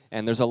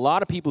 And there's a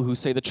lot of people who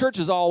say the church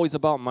is always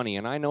about money.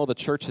 And I know the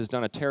church has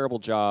done a terrible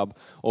job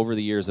over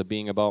the years of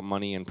being about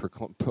money and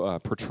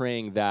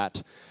portraying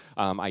that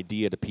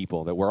idea to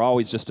people, that we're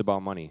always just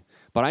about money.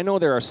 But I know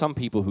there are some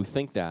people who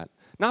think that.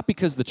 Not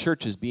because the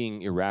church is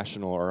being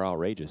irrational or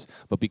outrageous,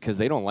 but because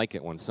they don't like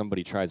it when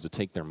somebody tries to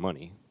take their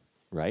money,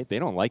 right? They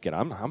don't like it.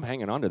 I'm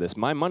hanging on to this.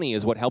 My money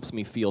is what helps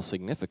me feel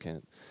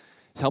significant.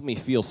 It's helped me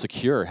feel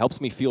secure, helps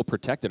me feel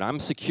protected. I'm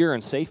secure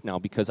and safe now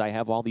because I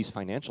have all these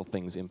financial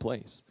things in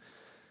place.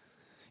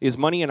 Is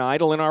money an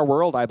idol in our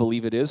world? I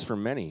believe it is for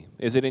many.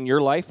 Is it in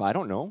your life? I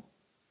don't know.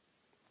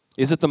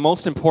 Is it the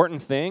most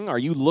important thing? Are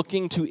you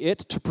looking to it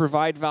to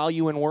provide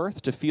value and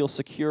worth, to feel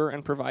secure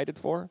and provided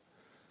for?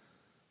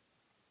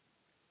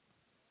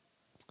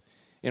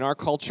 In our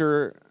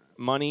culture,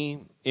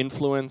 money,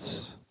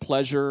 influence,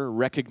 pleasure,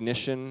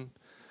 recognition,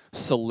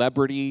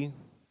 celebrity,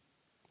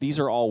 these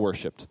are all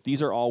worshipped.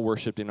 These are all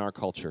worshipped in our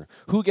culture.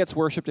 Who gets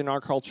worshipped in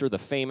our culture? The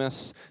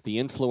famous, the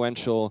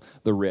influential,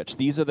 the rich.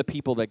 These are the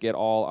people that get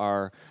all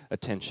our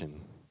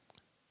attention.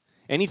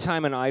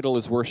 Anytime an idol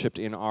is worshipped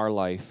in our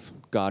life,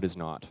 God is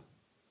not.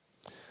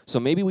 So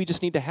maybe we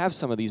just need to have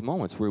some of these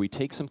moments where we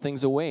take some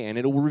things away and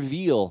it'll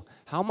reveal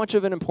how much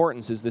of an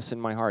importance is this in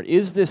my heart.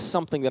 Is this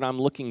something that I'm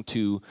looking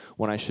to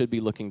when I should be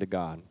looking to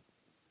God?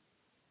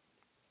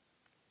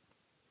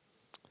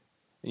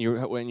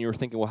 And when you're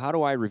thinking, well, how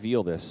do I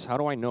reveal this? How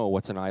do I know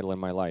what's an idol in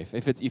my life?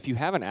 If you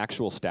have an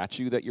actual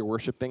statue that you're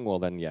worshiping, well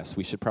then yes,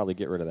 we should probably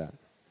get rid of that.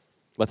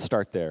 Let's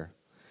start there.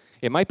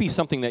 It might be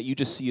something that you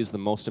just see as the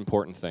most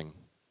important thing.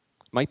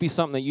 Might be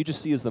something that you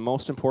just see as the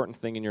most important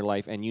thing in your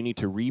life, and you need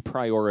to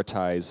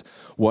reprioritize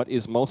what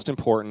is most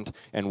important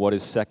and what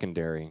is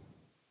secondary.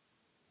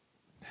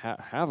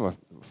 Have a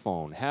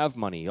phone, have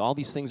money, all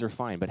these things are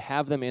fine, but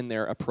have them in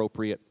their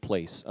appropriate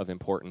place of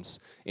importance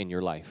in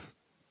your life.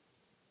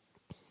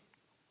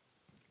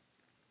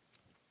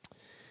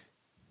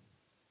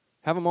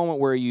 Have a moment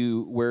where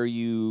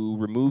you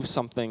remove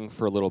something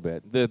for a little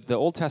bit. The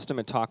Old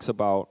Testament talks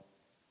about,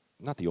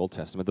 not the Old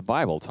Testament, the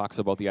Bible talks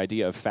about the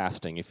idea of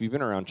fasting. If you've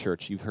been around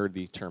church, you've heard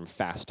the term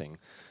fasting.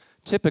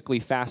 Typically,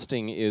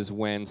 fasting is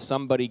when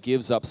somebody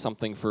gives up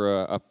something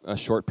for a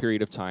short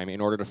period of time in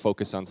order to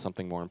focus on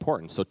something more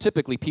important. So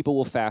typically, people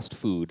will fast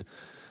food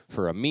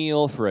for a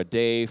meal, for a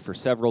day, for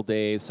several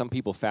days. Some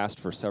people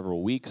fast for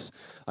several weeks,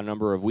 a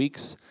number of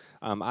weeks.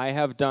 I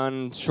have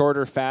done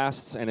shorter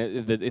fasts, and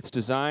it's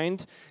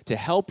designed to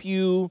help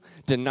you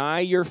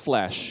deny your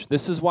flesh.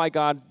 This is why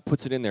God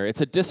puts it in there.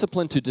 It's a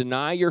discipline to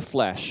deny your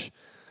flesh,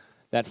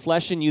 that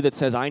flesh in you that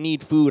says, I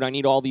need food, I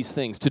need all these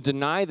things. To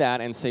deny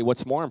that and say,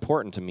 what's more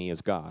important to me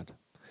is God.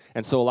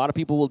 And so a lot of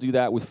people will do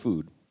that with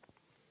food.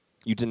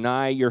 You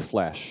deny your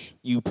flesh.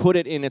 You put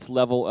it in its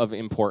level of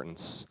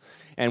importance.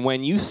 And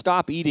when you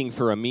stop eating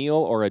for a meal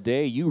or a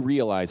day, you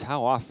realize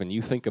how often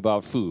you think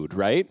about food,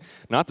 right?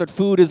 Not that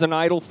food is an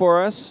idol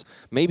for us.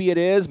 Maybe it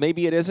is,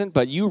 maybe it isn't,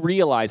 but you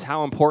realize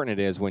how important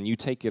it is when you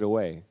take it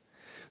away.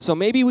 So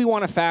maybe we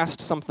want to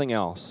fast something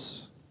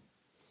else.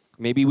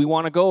 Maybe we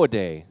want to go a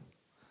day.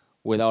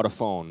 without a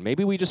phone.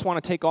 Maybe we just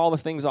want to take all the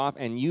things off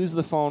and use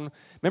the phone.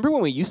 Remember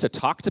when we used to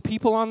talk to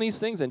people on these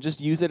things and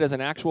just use it as an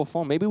actual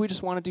phone? Maybe we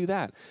just want to do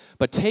that.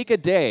 But take a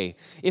day,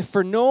 if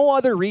for no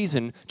other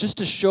reason, just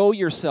to show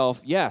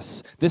yourself,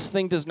 yes, this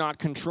thing does not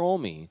control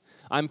me.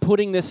 I'm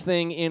putting this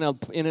thing in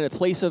a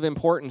place of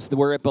importance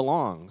where it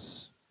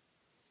belongs.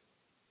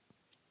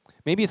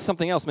 Maybe it's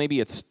something else. Maybe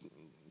it's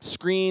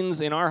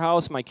screens in our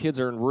house. My kids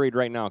are worried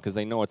right now because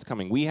they know it's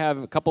coming. We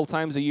have a couple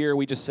times a year,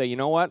 we just say, you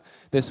know what?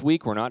 This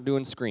week we're not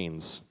doing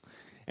screens.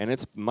 And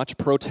it's much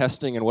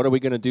protesting, and what are we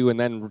going to do? And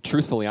then,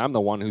 truthfully, I'm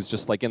the one who's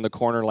just like in the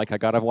corner, like, I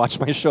got to watch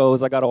my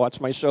shows.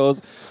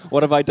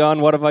 What have I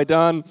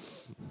done?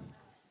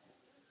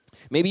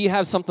 Maybe you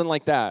have something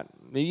like that.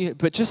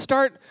 But just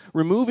start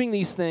removing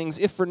these things,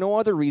 if for no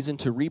other reason,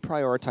 to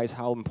reprioritize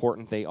how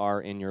important they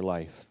are in your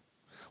life.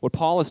 What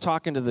Paul is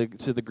talking to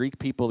the Greek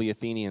people, the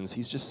Athenians,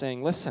 he's just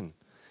saying, listen,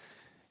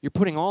 you're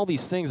putting all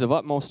these things of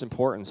utmost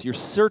importance. You're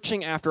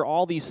searching after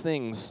all these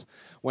things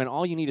when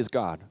all you need is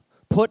God.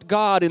 Put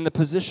God in the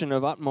position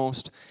of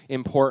utmost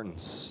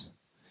importance.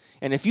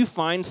 And if you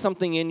find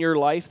something in your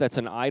life that's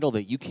an idol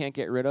that you can't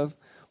get rid of,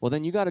 well,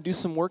 then you got to do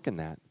some work in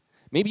that.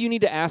 Maybe you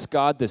need to ask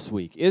God this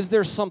week, is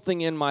there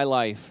something in my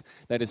life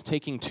that is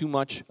taking too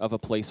much of a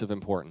place of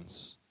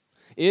importance?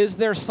 Is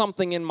there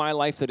something in my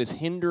life that is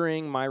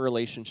hindering my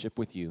relationship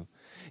with you?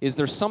 Is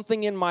there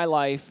something in my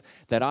life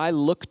that I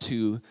look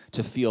to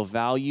feel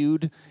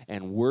valued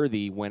and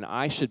worthy when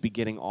I should be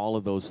getting all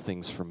of those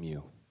things from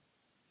you?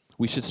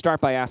 We should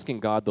start by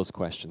asking God those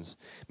questions.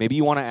 Maybe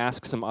you want to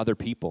ask some other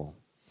people.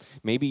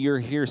 Maybe you're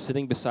here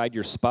sitting beside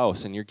your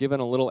spouse and you're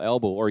given a little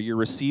elbow, or you're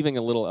receiving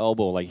a little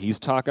elbow like he's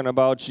talking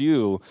about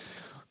you.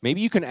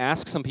 Maybe you can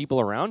ask some people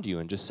around you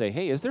and just say,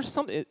 hey, is there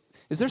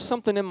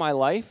something in my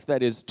life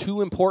that is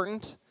too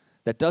important,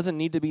 that doesn't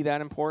need to be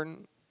that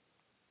important?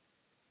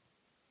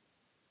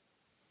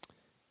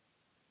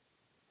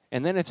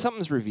 And then if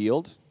something's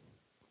revealed,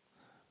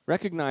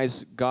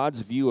 recognize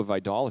God's view of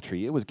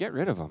idolatry. It was get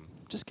rid of them.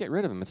 Just get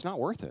rid of them. It's not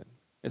worth it.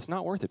 It's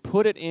not worth it.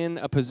 Put it in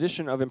a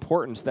position of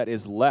importance that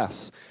is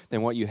less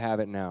than what you have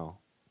it now.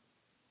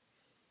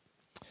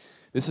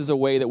 This is a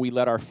way that we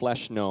let our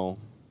flesh know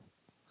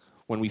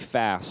when we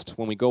fast,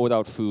 when we go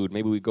without food.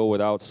 Maybe we go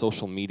without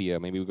social media.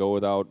 Maybe we go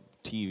without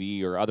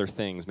TV or other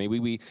things.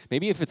 Maybe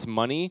if it's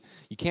money,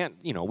 you can't,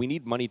 we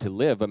need money to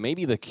live, but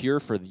maybe the cure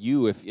for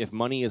you, if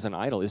money is an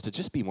idol, is to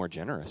just be more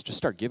generous. Just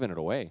start giving it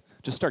away.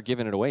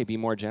 Be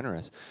more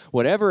generous.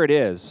 Whatever it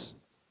is,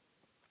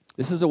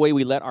 this is a way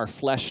we let our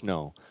flesh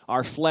know.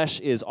 Our flesh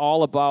is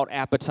all about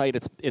appetite.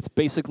 It's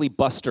basically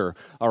Buster,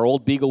 our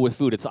old beagle with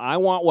food. It's I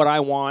want what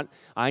I want,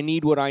 I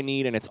need what I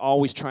need, and it's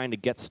always trying to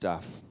get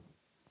stuff.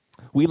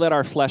 We let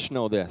our flesh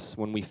know this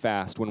when we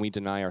fast, when we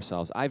deny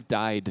ourselves. I've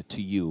died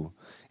to you,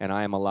 and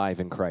I am alive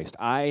in Christ.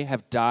 I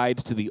have died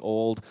to the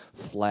old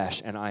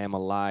flesh, and I am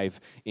alive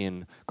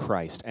in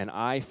Christ. And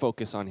I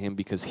focus on him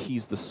because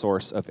he's the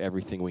source of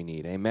everything we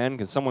need. Amen?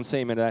 Can someone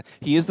say amen to that?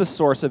 He is the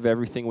source of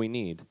everything we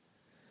need.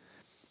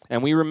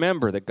 And we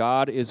remember that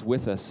God is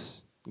with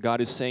us. God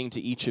is saying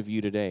to each of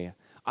you today,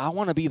 I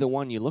want to be the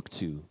one you look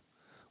to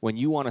when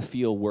you want to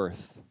feel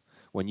worth,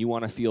 when you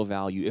want to feel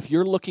value. If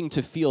you're looking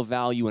to feel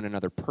value in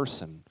another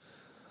person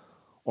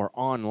or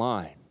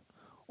online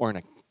or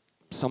in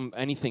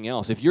anything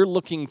else, if you're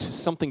looking to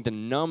something to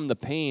numb the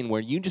pain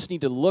where you just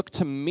need to look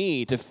to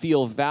me to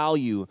feel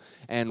value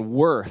and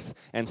worth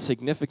and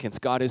significance,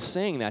 God is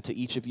saying that to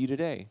each of you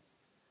today.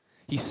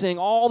 He's saying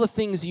all the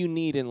things you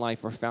need in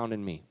life are found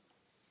in me.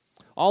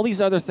 All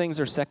these other things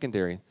are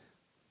secondary.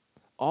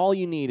 All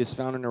you need is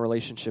found in a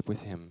relationship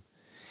with him.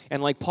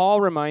 And like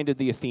Paul reminded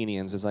the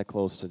Athenians as I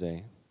close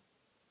today,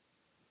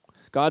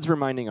 God's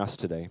reminding us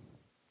today,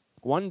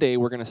 one day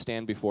we're going to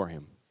stand before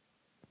him.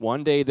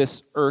 One day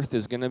this earth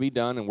is going to be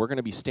done and we're going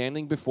to be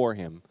standing before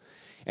him.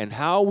 And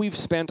how we've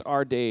spent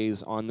our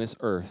days on this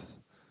earth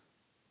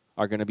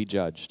are going to be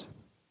judged.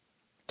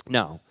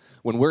 Now,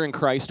 when we're in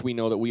Christ, we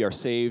know that we are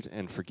saved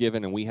and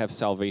forgiven and we have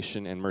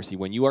salvation and mercy.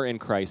 When you are in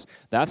Christ,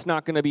 that's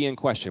not going to be in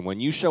question. When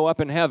you show up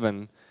in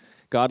heaven,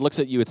 God looks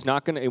at you. It's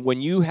not going to,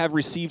 when you have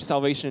received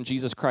salvation in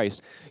Jesus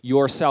Christ,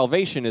 your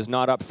salvation is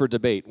not up for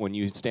debate when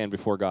you stand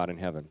before God in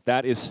heaven.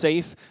 That is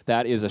safe.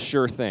 That is a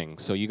sure thing.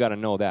 So you got to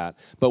know that.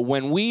 But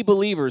when we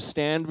believers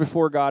stand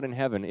before God in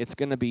heaven, it's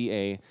going to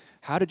be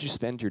how did you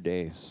spend your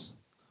days?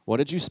 What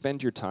did you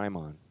spend your time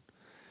on?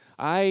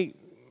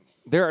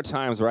 There are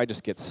times where I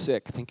just get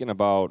sick thinking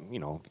about,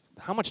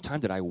 how much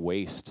time did I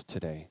waste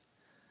today?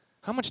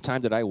 How much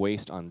time did I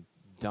waste on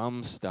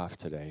dumb stuff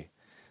today?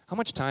 How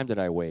much time did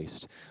I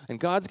waste? And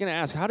God's going to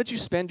ask, how did you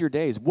spend your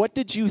days? What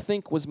did you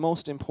think was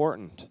most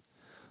important?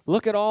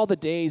 Look at all the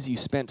days you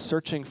spent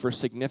searching for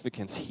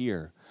significance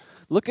here.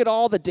 Look at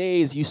all the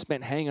days you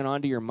spent hanging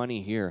on to your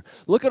money here.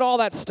 Look at all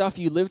that stuff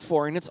you lived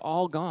for, and it's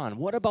all gone.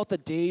 What about the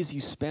days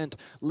you spent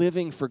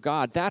living for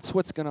God? That's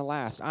what's going to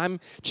last. I'm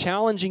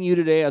challenging you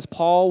today, as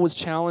Paul was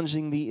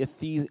challenging the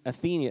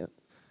Athenians,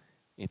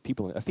 the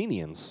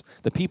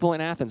people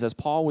in Athens, as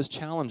Paul was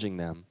challenging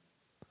them.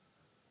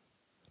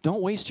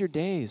 Don't waste your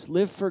days.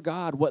 Live for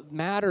God. What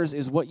matters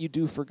is what you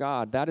do for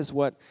God. That is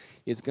what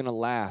is going to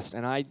last.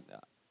 And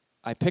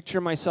I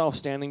picture myself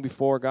standing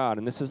before God,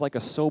 and this is like a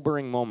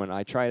sobering moment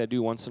I try to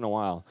do once in a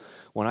while,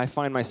 when I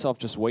find myself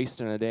just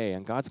wasting a day,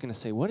 and God's going to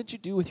say, what did you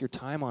do with your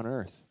time on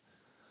earth?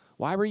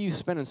 Why were you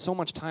spending so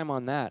much time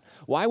on that?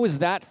 Why was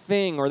that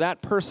thing or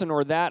that person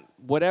or that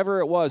whatever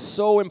it was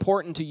so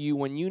important to you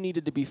when you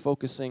needed to be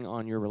focusing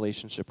on your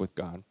relationship with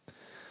God?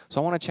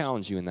 So I want to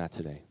challenge you in that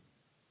today.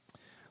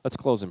 Let's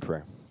close in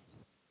prayer.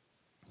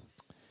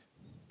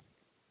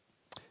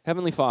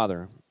 Heavenly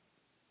Father,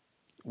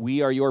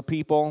 we are your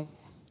people.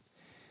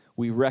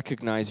 We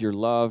recognize your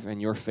love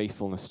and your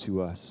faithfulness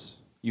to us.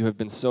 You have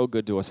been so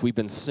good to us. We've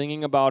been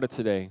singing about it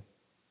today.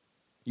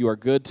 You are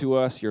good to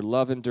us. Your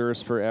love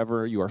endures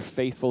forever. You are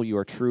faithful. You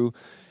are true.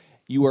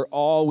 You are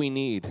all we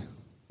need.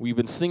 We've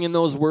been singing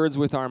those words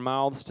with our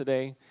mouths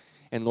today.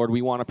 And Lord,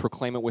 we want to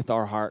proclaim it with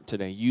our heart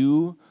today.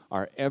 You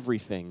are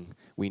everything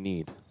we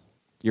need.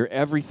 You're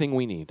everything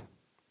we need.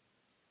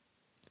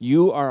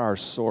 You are our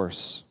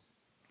source.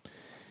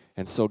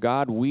 And so,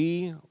 God,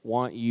 we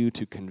want you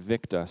to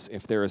convict us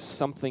if there is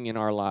something in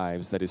our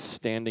lives that is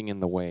standing in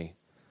the way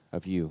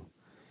of you.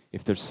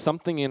 If there's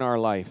something in our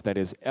life that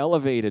is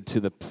elevated to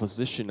the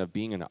position of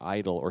being an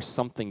idol or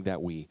something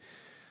that we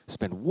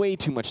spend way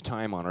too much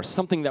time on or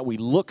something that we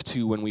look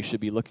to when we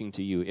should be looking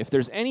to you, if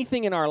there's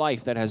anything in our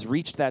life that has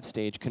reached that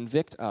stage,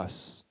 convict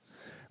us.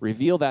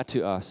 Reveal that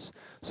to us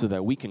so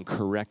that we can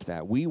correct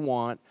that. We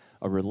want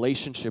a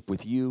relationship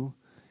with you,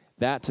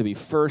 that to be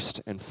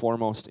first and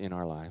foremost in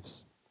our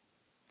lives.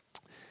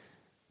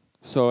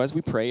 So as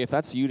we pray, if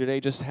that's you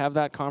today, just have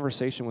that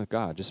conversation with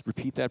God. Just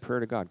repeat that prayer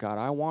to God. God,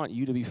 I want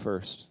you to be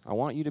first. I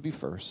want you to be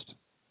first.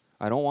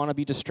 I don't want to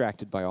be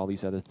distracted by all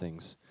these other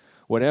things.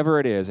 Whatever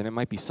it is, and it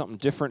might be something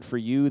different for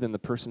you than the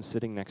person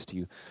sitting next to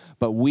you,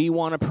 but we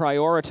want to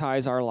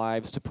prioritize our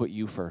lives to put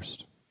you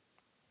first.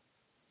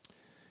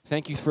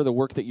 Thank you for the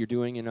work that you're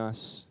doing in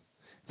us.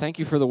 Thank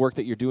you for the work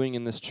that you're doing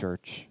in this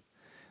church.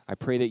 I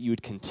pray that you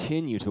would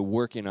continue to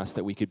work in us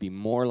that we could be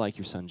more like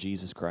your Son,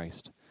 Jesus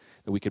Christ,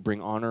 that we could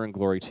bring honor and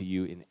glory to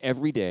you in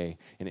every day,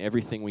 in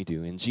everything we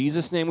do. In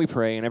Jesus' name we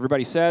pray, and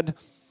everybody said,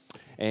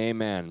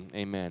 amen,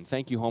 amen.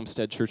 Thank you,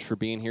 Homestead Church, for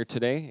being here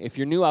today. If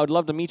you're new, I would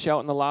love to meet you out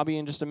in the lobby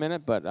in just a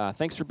minute, but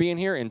thanks for being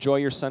here. Enjoy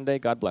your Sunday.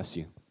 God bless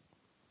you.